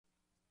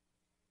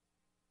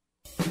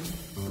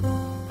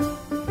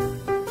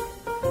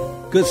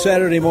Good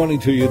Saturday morning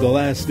to you, the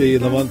last day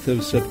of the month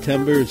of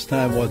September. It's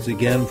time once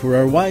again for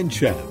our wine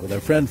chat with our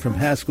friend from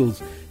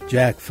Haskell's,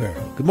 Jack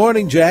Farrell. Good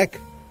morning, Jack.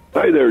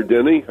 Hi there,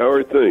 Denny. How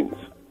are things?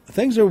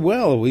 Things are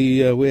well. We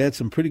had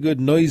some pretty good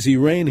noisy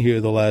rain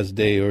here the last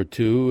day or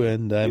two,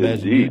 and I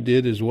imagine you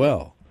did as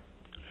well.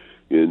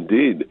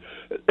 Indeed.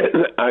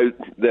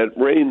 That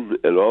rain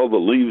and all the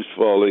leaves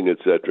falling,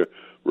 etc.,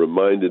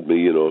 reminded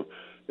me,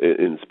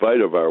 in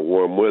spite of our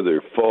warm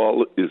weather,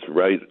 fall is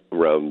right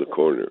around the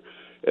corner.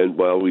 And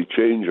while we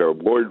change our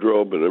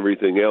wardrobe and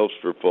everything else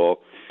for fall,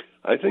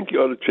 I think you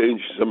ought to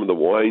change some of the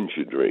wines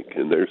you drink.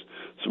 And there's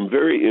some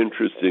very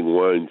interesting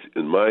wines,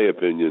 in my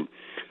opinion,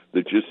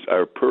 that just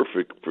are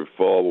perfect for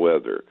fall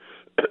weather.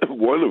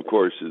 One, of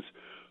course, is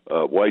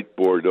white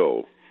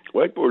Bordeaux.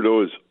 White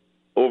Bordeaux is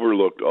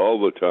overlooked all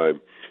the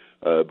time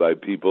by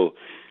people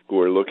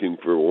who are looking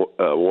for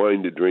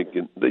wine to drink,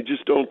 and they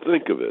just don't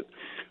think of it.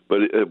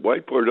 But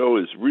white Bordeaux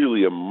is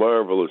really a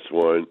marvelous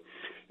wine,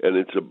 and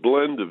it's a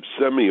blend of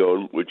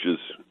Semillon, which is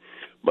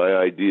my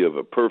idea of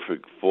a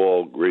perfect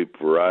fall grape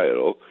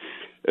varietal,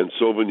 and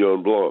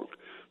Sauvignon Blanc.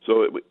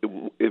 So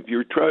if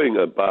you're trying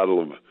a bottle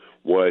of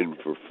wine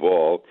for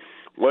fall,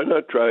 why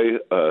not try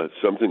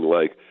something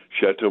like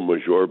Chateau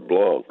Major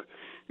Blanc?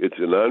 It's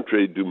an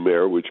Entrée du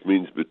Mer, which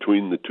means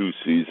between the two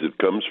seas. It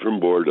comes from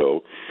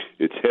Bordeaux.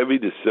 It's heavy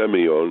to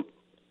Semillon,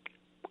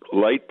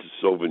 light to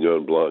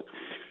Sauvignon Blanc,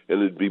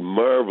 and it'd be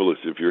marvelous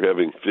if you're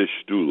having fish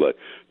stew like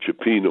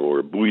cioppino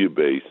or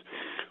bouillabaisse,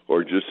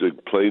 or just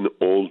a plain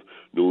old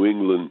New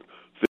England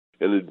fish.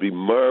 And it'd be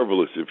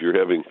marvelous if you're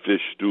having fish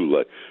stew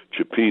like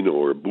cioppino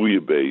or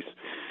bouillabaisse,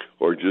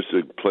 or just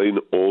a plain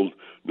old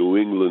New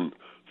England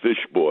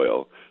fish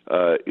boil.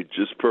 It's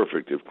just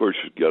perfect. Of course,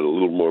 you've got a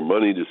little more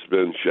money to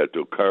spend.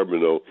 Chateau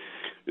Carbonneau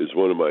is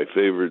one of my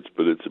favorites,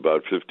 but it's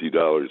about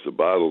 $50 a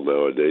bottle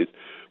nowadays.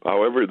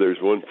 However, there's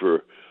one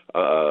for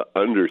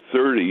under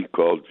 30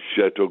 called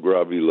Chateau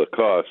Gravi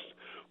Lacoste,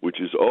 which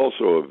is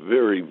also a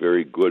very,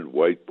 very good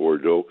white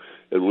Bordeaux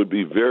and would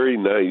be very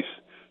nice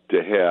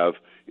to have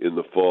in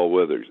the fall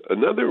weathers.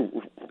 Another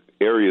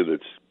area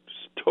that's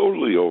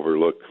totally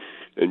overlooked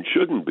and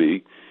shouldn't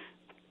be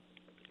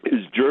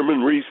is German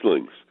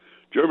Rieslings.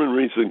 German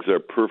Rieslings are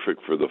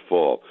perfect for the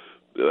fall.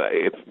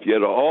 If you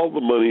had all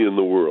the money in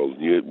the world,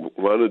 you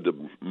wanted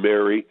to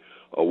marry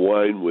a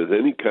wine with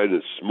any kind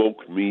of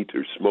smoked meat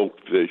or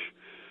smoked fish,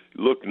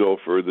 look no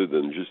further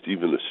than just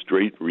even a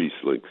straight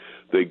Riesling.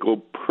 They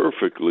go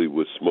perfectly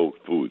with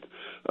smoked food.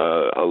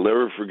 I'll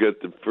never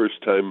forget the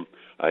first time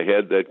I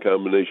had that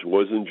combination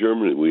was in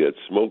Germany. We had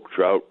smoked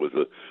trout with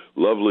a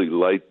lovely,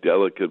 light,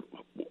 delicate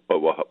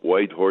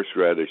white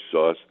horseradish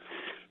sauce,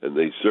 and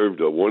they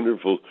served a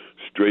wonderful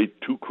straight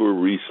two-core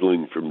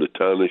Riesling from the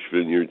Tanisch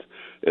vineyards,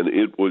 and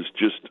it was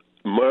just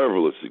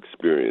marvelous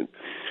experience.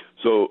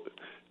 So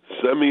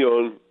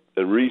Semillon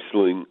and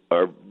Riesling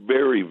are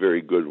very,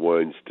 very good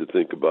wines to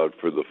think about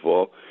for the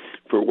fall.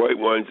 For white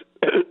wines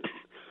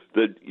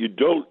that you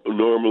don't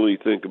normally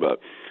think about,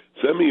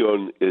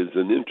 Semillon is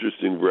an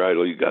interesting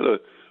varietal. You got to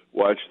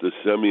watch the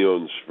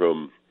Semillons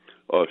from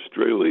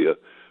Australia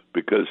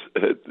because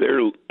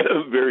they're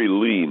very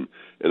lean,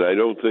 and I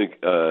don't think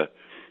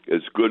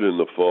as good in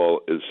the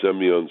fall as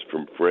Semillons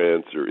from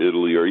France or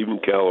Italy or even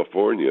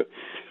California.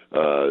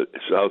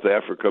 South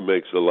Africa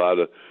makes a lot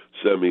of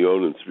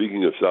Semillon, and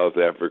speaking of South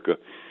Africa,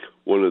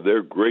 one of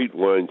their great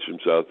wines from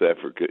South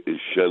Africa is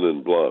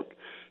Chenin Blanc.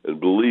 And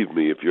believe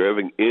me, if you're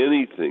having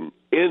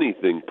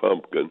anything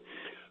pumpkin,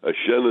 a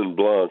Chenin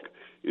Blanc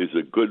is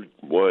a good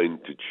wine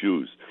to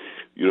choose.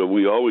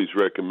 We always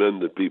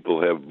recommend that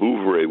people have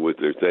Vouvray with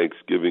their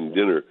Thanksgiving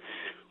dinner.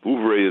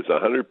 Vouvray is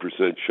 100%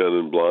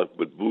 Chenin Blanc,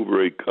 but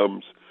Vouvray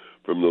comes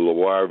from the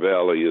Loire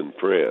Valley in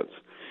France.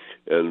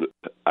 And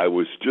I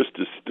was just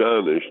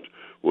astonished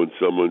when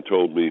someone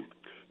told me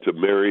to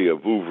marry a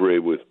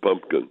Vouvray with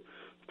pumpkin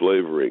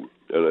flavoring.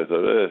 And I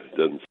thought, it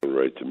doesn't sound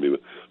right to me.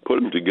 But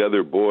put them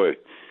together, boy,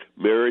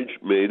 marriage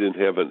made in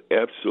heaven,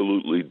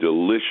 absolutely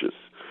delicious.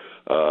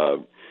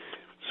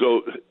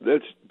 So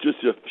that's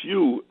just a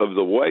few of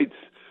the whites.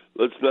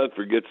 Let's not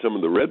forget some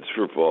of the reds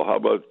for fall. How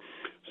about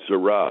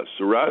Syrah?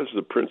 Syrah is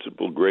the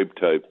principal grape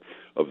type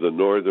of the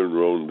northern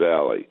Rhone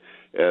Valley.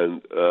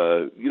 And,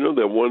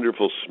 that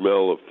wonderful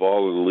smell of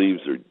fallen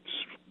leaves or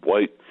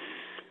white,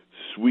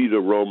 sweet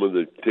aroma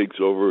that takes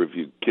over if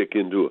you kick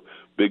into a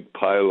big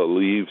pile of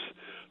leaves.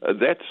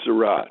 That's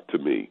Syrah to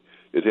me.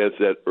 It has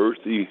that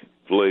earthy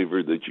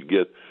flavor that you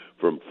get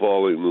from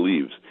falling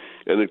leaves.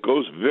 And it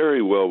goes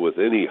very well with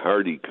any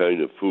hearty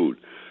kind of food.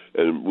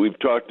 And we've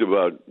talked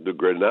about the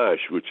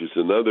Grenache, which is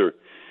another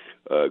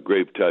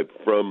grape type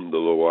from the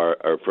Loire,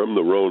 or from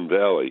the Rhone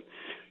Valley.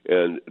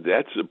 And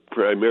that's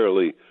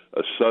primarily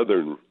a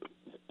southern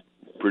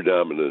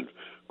predominant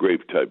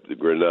grape type, the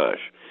Grenache.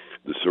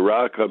 The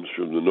Syrah comes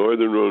from the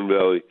northern Rhone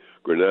Valley,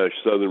 Grenache,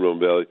 southern Rhone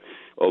Valley,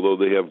 although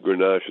they have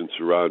Grenache and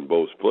Syrah in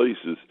both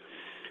places.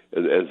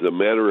 And as a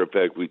matter of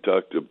fact, we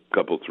talked a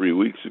 3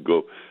 weeks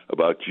ago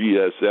about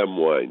GSM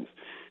wines.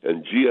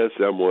 And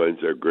GSM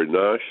wines are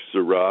Grenache,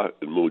 Syrah,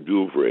 and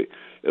Mourvedre.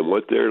 And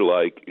what they're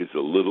like is a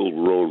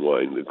little Rhone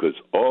wine, because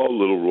all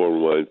little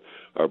Rhone wines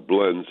are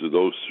blends of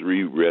those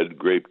three red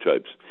grape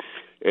types.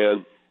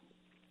 And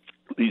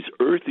these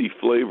earthy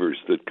flavors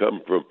that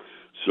come from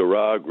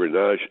Syrah,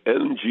 Grenache,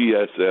 and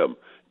GSM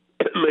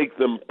make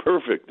them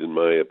perfect, in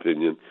my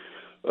opinion,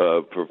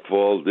 for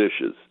fall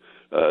dishes.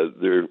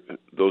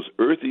 Those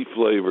earthy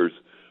flavors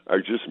are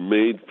just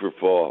made for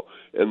fall.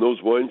 And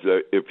those wines,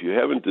 if you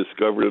haven't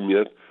discovered them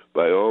yet,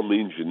 by all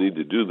means you need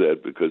to do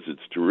that, because it's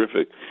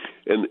terrific.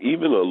 And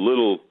even a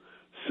little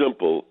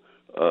simple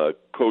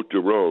Côte de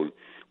Rhône,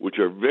 which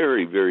are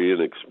very, very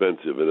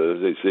inexpensive, and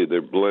as I say,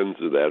 they're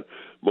blends of that.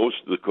 Most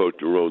of the Côte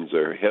de Rhônes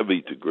are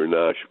heavy to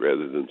Grenache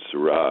rather than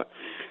Syrah.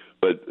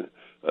 But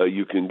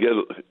you can get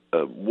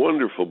a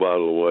wonderful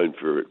bottle of wine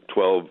for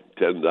 $12,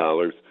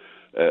 $10,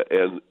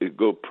 and it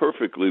go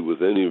perfectly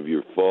with any of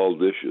your fall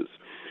dishes.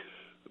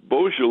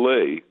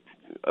 Beaujolais,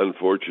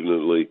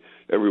 unfortunately,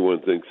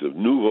 everyone thinks of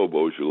Nouveau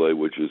Beaujolais,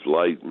 which is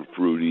light and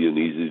fruity and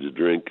easy to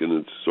drink, and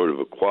it's sort of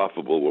a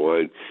quaffable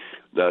wine,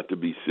 not to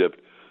be sipped.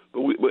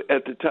 But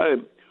at the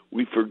time,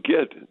 we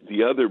forget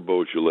the other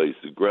Beaujolais,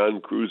 the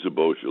Grand Cru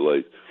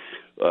Beaujolais,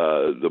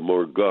 the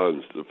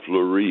Morgans, the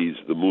Fleuris,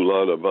 the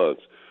Moulin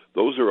Avents.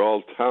 Those are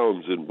all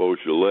towns in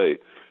Beaujolais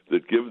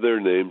that give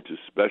their name to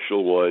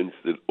special wines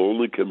that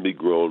only can be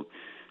grown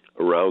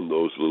around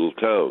those little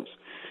towns.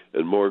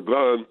 And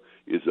Morgan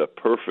is a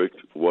perfect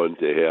one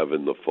to have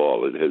in the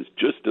fall. It has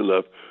just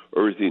enough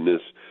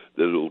earthiness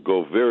that it'll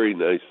go very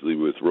nicely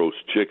with roast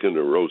chicken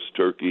or roast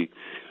turkey.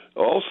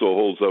 Also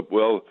holds up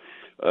well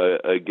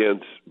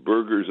against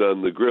burgers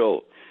on the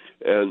grill.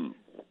 And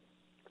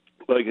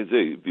like I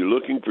say, if you're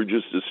looking for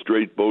just a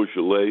straight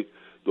Beaujolais,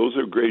 those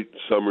are great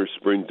summer,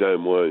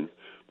 springtime wines.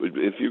 But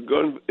if you're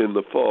going in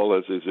the fall,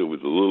 as I said,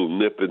 with a little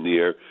nip in the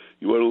air,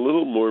 you want a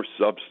little more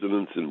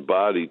substance and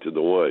body to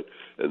the wine.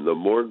 And the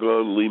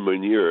Morgon Le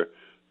Meunier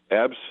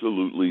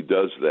absolutely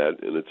does that.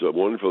 And it's a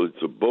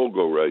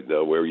BOGO right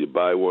now, where you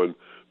buy one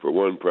for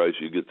one price,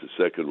 you get the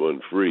second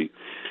one free.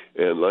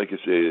 And like I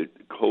say, it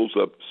holds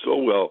up so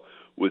well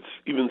with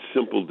even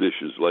simple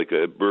dishes like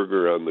a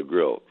burger on the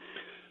grill.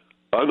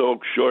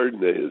 Unoaked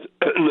Chardonnay is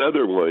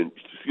another wine.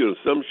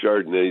 Some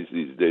Chardonnays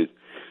these days,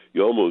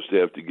 you almost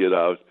have to get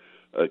out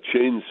a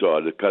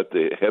chainsaw to cut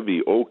the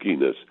heavy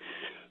oakiness.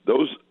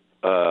 Those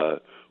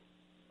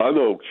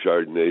unoaked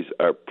Chardonnays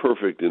are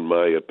perfect, in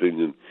my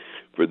opinion,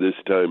 for this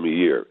time of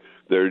year.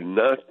 They're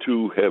not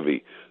too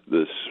heavy.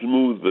 The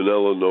smooth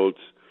vanilla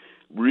notes,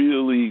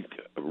 really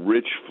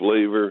rich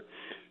flavor.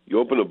 You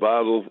open a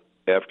bottle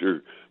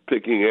after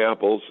picking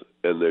apples,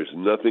 and there's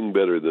nothing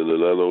better than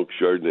an unoaked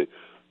Chardonnay.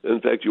 In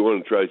fact, you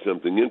want to try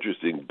something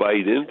interesting,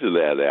 bite into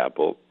that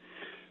apple,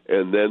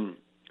 and then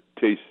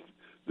taste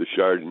the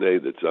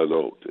Chardonnay that's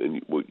unoaked.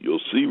 And what you'll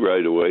see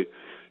right away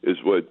is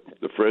what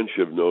the French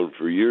have known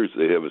for years.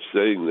 They have a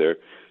saying there: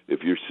 if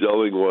you're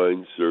selling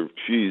wine, serve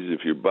cheese.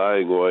 If you're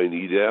buying wine,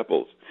 eat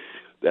apples.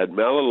 That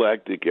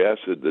malolactic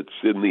acid that's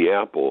in the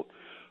apple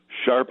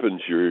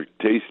sharpens your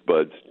taste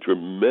buds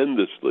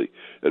tremendously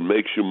and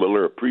makes you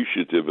more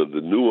appreciative of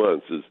the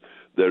nuances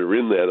that are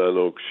in that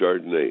unoaked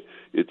Chardonnay.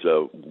 It's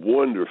a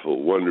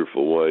wonderful,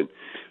 wonderful wine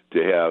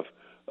to have.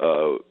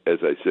 As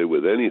I say,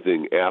 with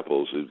anything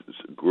apples, it's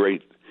a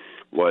great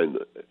wine.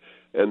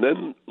 And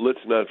then let's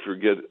not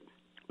forget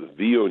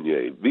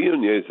Viognier.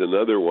 Viognier is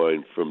another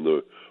wine from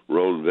the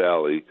Rhone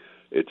Valley.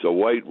 It's a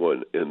white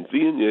one, and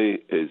Viognier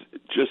is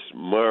just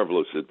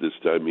marvelous at this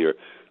time of year.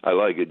 I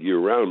like it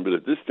year-round, but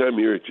at this time of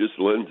year, it just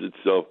lends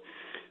itself,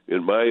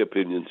 in my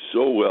opinion,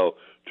 so well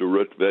to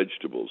root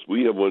vegetables.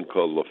 We have one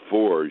called La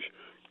Forge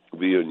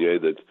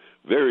Viognier that's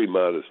very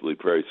modestly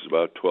priced,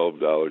 about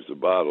 $12 a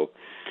bottle,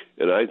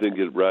 and I think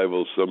it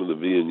rivals some of the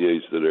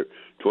Viogniers that are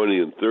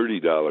 $20 and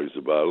 $30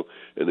 a bottle.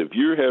 And if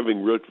you're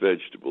having root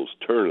vegetables,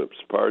 turnips,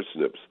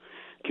 parsnips,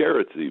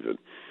 carrots even,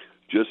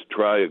 just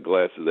try a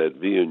glass of that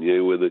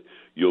Viognier with it.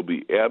 You'll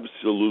be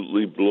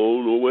absolutely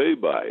blown away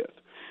by it.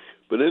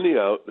 But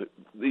anyhow,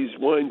 these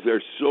wines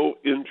are so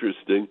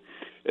interesting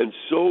and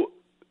so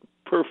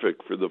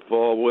perfect for the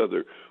fall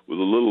weather with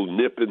a little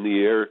nip in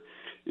the air.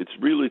 It's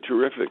really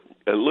terrific.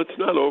 And let's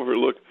not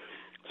overlook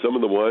some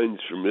of the wines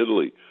from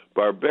Italy.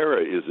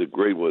 Barbera is a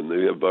great one.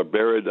 They have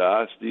Barbera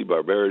d'Asti,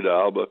 Barbera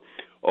d'Alba.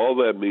 All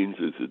that means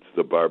is it's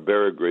the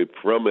Barbera grape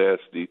from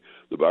Asti,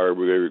 the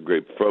Barbera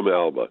grape from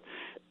Alba.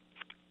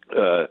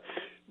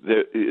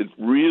 It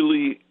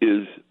really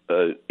is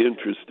an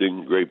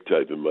interesting grape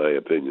type, in my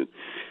opinion,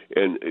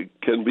 and it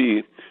can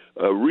be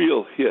a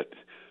real hit.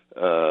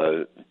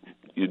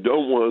 You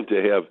don't want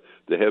to have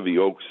the heavy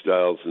oak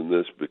styles in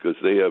this because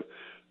they have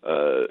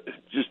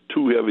just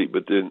too heavy.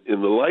 But then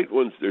in the light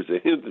ones, there's a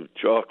hint of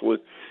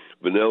chocolate,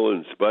 vanilla,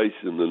 and spice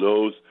in the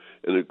nose,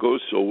 and it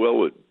goes so well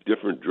with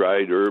different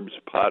dried herbs,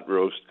 pot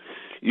roast,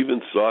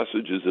 even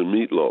sausages and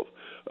meatloaf.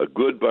 A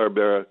good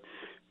Barbera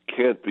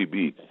can't be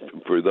beat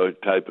for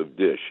that type of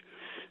dish.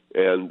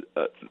 And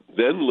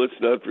then let's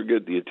not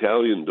forget the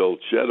Italian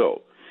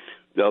Dolcetto.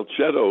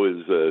 Dolcetto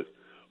is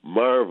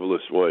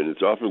marvelous wine.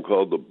 It's often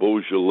called the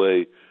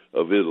Beaujolais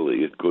of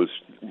Italy. It goes,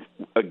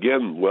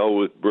 again, well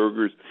with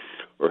burgers,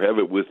 or have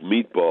it with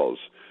meatballs.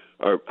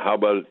 Or how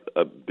about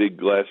a big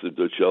glass of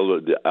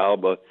Dolcella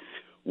d'Alba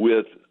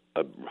with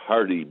a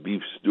hearty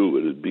beef stew?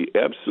 It would be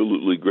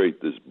absolutely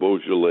great, this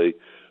Beaujolais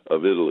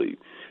of Italy.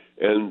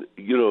 And,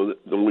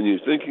 when you're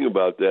thinking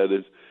about that,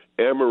 is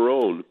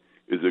Amarone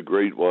is a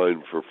great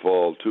wine for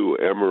fall, too.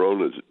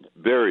 Amarone is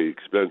very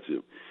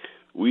expensive.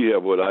 We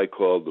have what I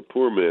call the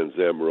poor man's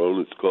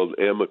Amarone. It's called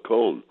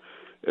Amacone,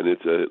 and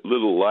it's a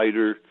little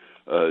lighter,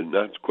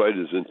 not quite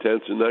as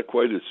intense, and not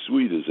quite as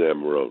sweet as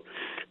Amarone.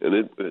 And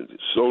it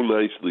so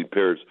nicely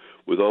pairs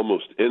with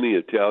almost any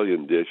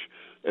Italian dish.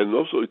 And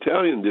also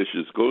Italian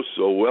dishes go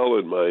so well,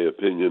 in my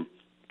opinion,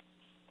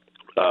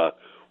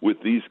 with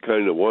these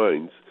kind of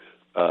wines,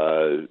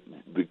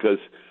 because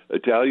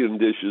Italian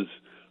dishes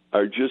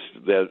are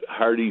just that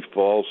hearty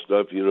fall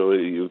stuff.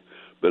 You've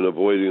been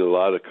avoiding a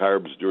lot of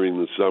carbs during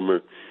the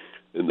summer,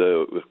 and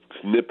the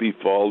nippy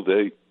fall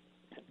day,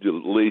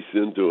 you lace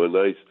into a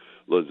nice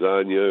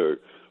lasagna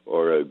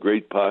or a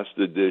great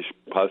pasta dish,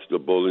 pasta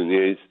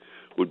bolognese,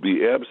 would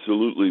be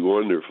absolutely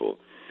wonderful.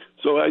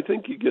 So I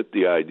think you get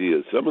the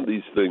idea. Some of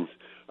these things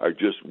are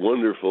just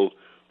wonderful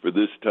for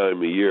this time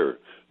of year.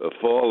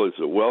 Fall is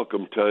a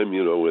welcome time,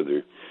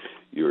 whether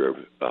you're a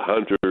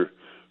hunter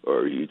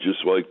or you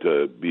just like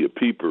to be a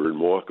peeper and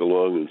walk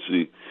along and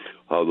see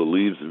how the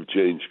leaves have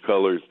changed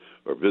colors,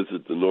 or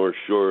visit the North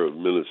Shore of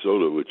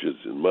Minnesota, which is,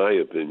 in my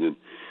opinion,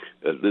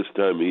 at this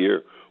time of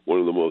year, one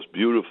of the most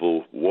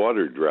beautiful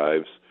water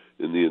drives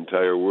in the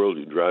entire world.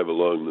 You drive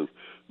along the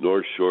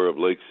North Shore of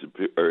Lake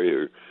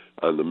Superior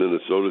on the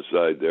Minnesota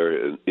side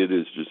there, and it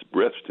is just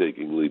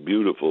breathtakingly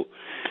beautiful.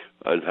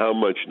 And how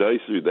much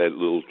nicer that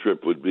little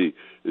trip would be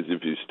is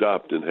if you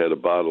stopped and had a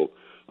bottle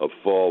of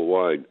fall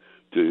wine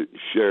to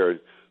share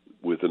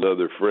with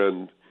another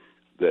friend,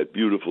 that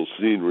beautiful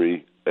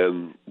scenery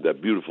and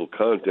that beautiful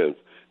content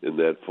in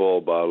that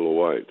fall bottle of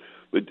wine.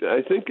 But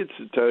I think it's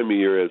the time of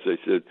year, as I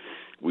said,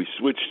 we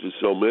switch to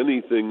so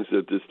many things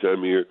at this time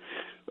of year.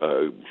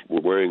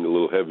 We're wearing a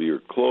little heavier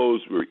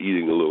clothes. We're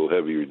eating a little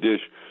heavier dish.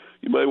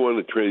 You might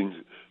want to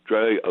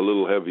try a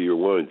little heavier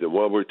wines. And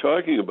while we're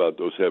talking about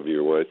those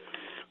heavier wines,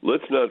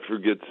 let's not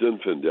forget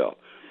Zinfandel.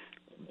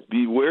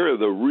 Beware of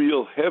the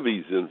real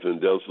heavy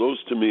Zinfandels.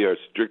 Those, to me, are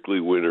strictly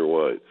winter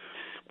wine.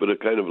 But a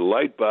kind of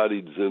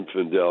light-bodied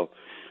Zinfandel,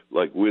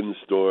 like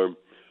Windstorm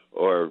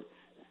or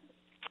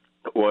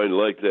wine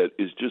like that,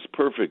 is just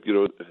perfect.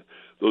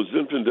 Those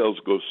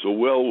Zinfandels go so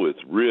well with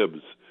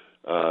ribs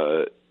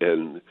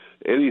and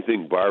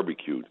anything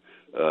barbecued.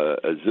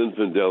 A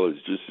Zinfandel is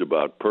just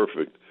about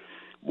perfect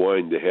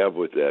wine to have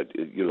with that.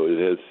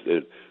 It has a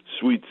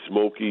sweet,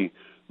 smoky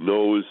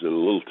nose and a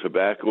little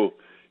tobacco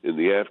in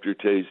the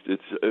aftertaste.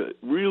 It's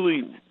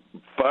really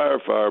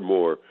far, far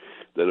more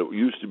than it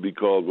used to be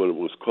called when it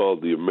was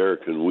called the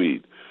American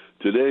weed.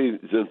 Today,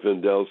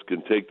 Zinfandels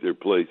can take their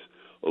place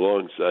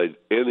alongside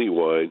any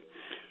wine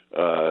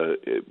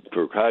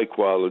for high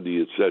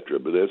quality, etc.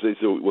 But as I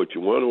said, what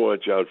you want to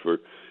watch out for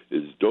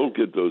is don't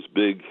get those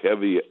big,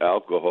 heavy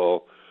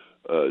alcohol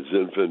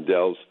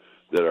Zinfandels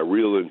that are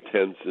real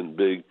intense and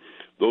big.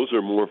 Those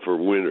are more for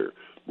winter.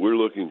 We're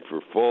looking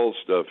for fall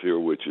stuff here,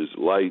 which is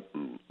light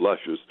and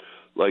luscious,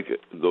 like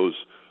those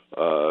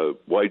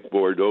white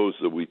Bordeaux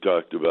that we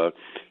talked about.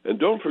 And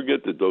don't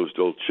forget that those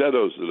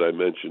dolcettos that I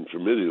mentioned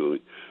from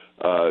Italy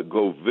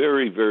go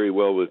very, very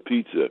well with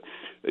pizza.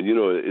 And,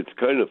 it's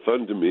kind of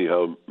fun to me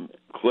how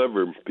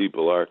clever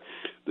people are.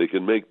 They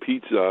can make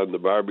pizza on the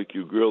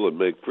barbecue grill and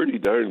make pretty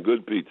darn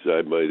good pizza,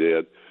 I might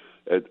add,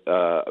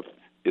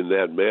 in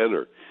that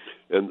manner.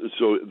 And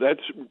so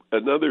that's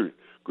another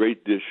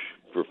great dish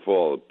for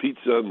fall,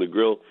 pizza on the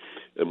grill,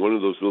 and one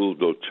of those little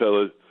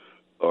dolcella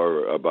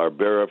or a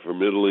Barbera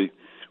from Italy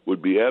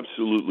would be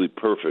absolutely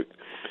perfect.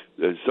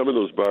 Some of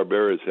those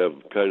Barberas have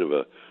kind of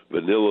a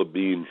vanilla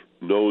bean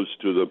nose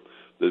to them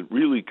that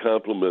really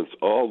complements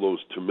all those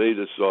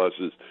tomato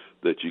sauces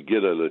that you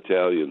get on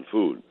Italian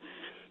food.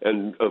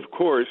 And, of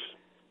course,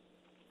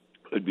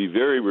 I'd be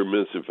very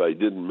remiss if I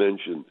didn't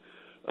mention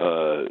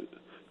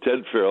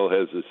Ted Farrell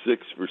has a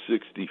 6 for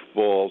 $60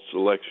 fall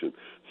selection,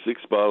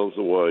 6 bottles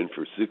of wine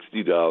for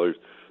 $60,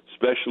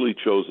 specially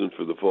chosen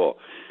for the fall.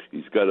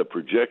 He's got a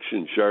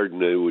projection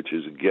Chardonnay, which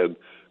is, again,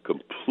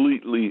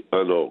 completely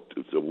unoaked.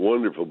 It's a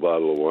wonderful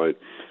bottle of wine.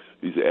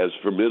 He's, as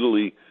from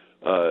Italy,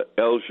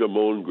 El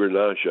Jamon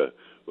Grenache.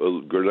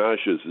 Well,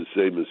 Grenache is the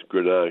same as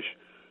Grenache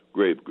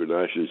grape.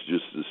 Grenache is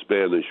just the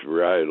Spanish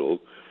varietal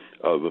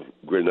of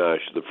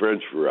Grenache, the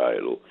French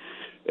varietal.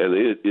 And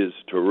it is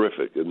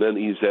terrific. And then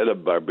he's had a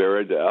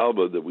Barbera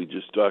d'Alba that we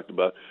just talked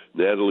about,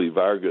 Natalie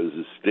Varga's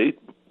estate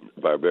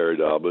Barbera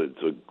d'Alba.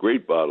 It's a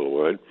great bottle of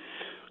wine.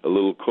 A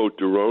little Côte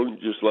de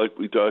Rhône, just like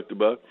we talked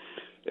about,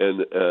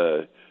 and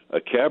a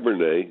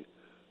Cabernet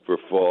for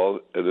fall,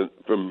 and then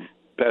from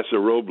Paso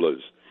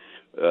Robles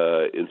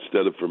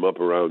instead of from up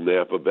around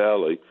Napa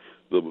Valley.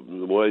 The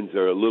wines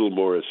are a little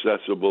more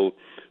accessible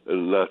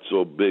and not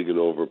so big and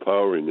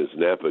overpowering as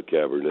Napa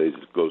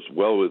Cabernets. It goes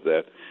well with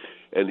that.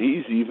 And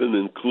he's even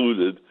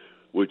included,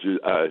 which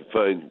I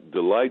find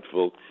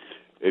delightful,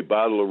 a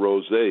bottle of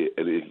rosé,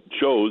 and he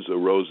chose a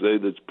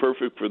rosé that's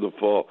perfect for the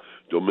fall,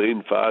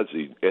 Domaine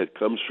Fazzi. It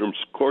comes from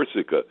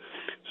Corsica,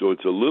 so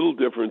it's a little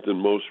different than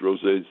most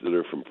rosés that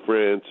are from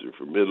France or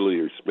from Italy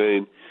or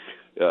Spain.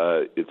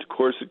 It's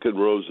Corsican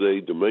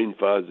rosé, Domaine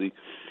Fazzi,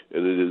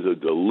 and it is a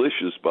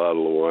delicious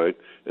bottle of wine.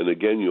 And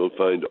again, you'll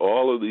find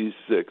all of these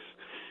six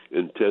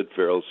in Ted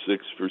Farrell's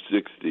 6 for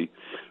 $60,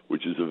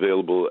 which is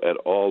available at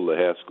all the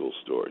Haskell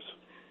stores.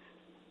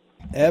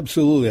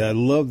 Absolutely. I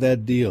love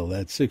that deal.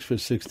 That 6 for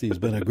 $60 has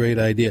been a great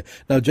idea.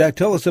 Now, Jack,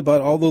 tell us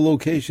about all the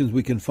locations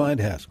we can find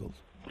Haskell's.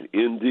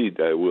 Indeed,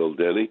 I will,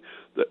 Denny.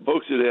 The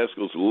folks at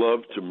Haskell's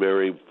love to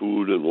marry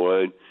food and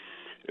wine,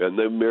 and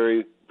they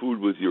marry food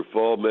with your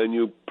fall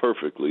menu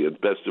perfectly. And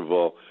best of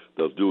all,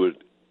 they'll do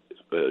it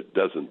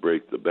doesn't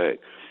break the bank.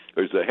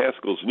 There's a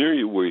Haskell's near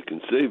you where you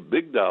can save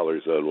big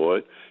dollars on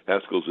wine.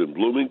 Haskell's in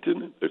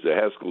Bloomington. There's a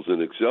Haskell's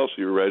in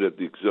Excelsior right at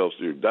the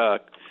Excelsior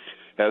dock.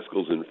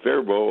 Haskell's in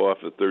Faribault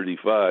off of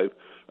 35.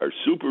 Our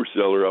super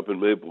cellar up in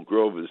Maple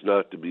Grove is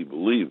not to be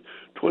believed.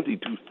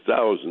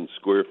 22,000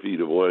 square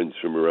feet of wines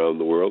from around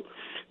the world.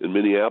 In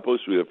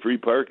Minneapolis, we have free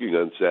parking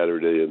on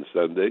Saturday and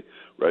Sunday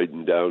right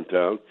in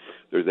downtown.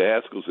 There's a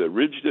Haskell's at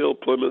Ridgedale,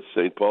 Plymouth,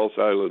 St. Paul's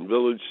Highland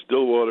Village,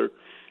 Stillwater,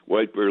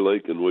 White Bear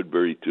Lake, and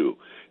Woodbury, too.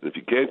 And if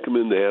you can't come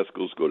into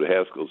Haskell's, go to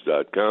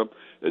Haskells.com.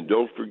 And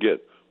don't forget,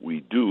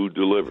 we do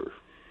deliver.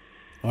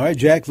 All right,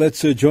 Jack,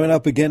 let's join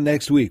up again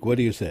next week. What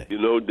do you say?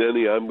 You know,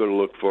 Denny, I'm going to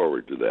look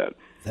forward to that.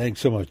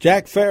 Thanks so much.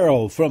 Jack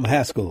Farrell from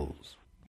Haskell's.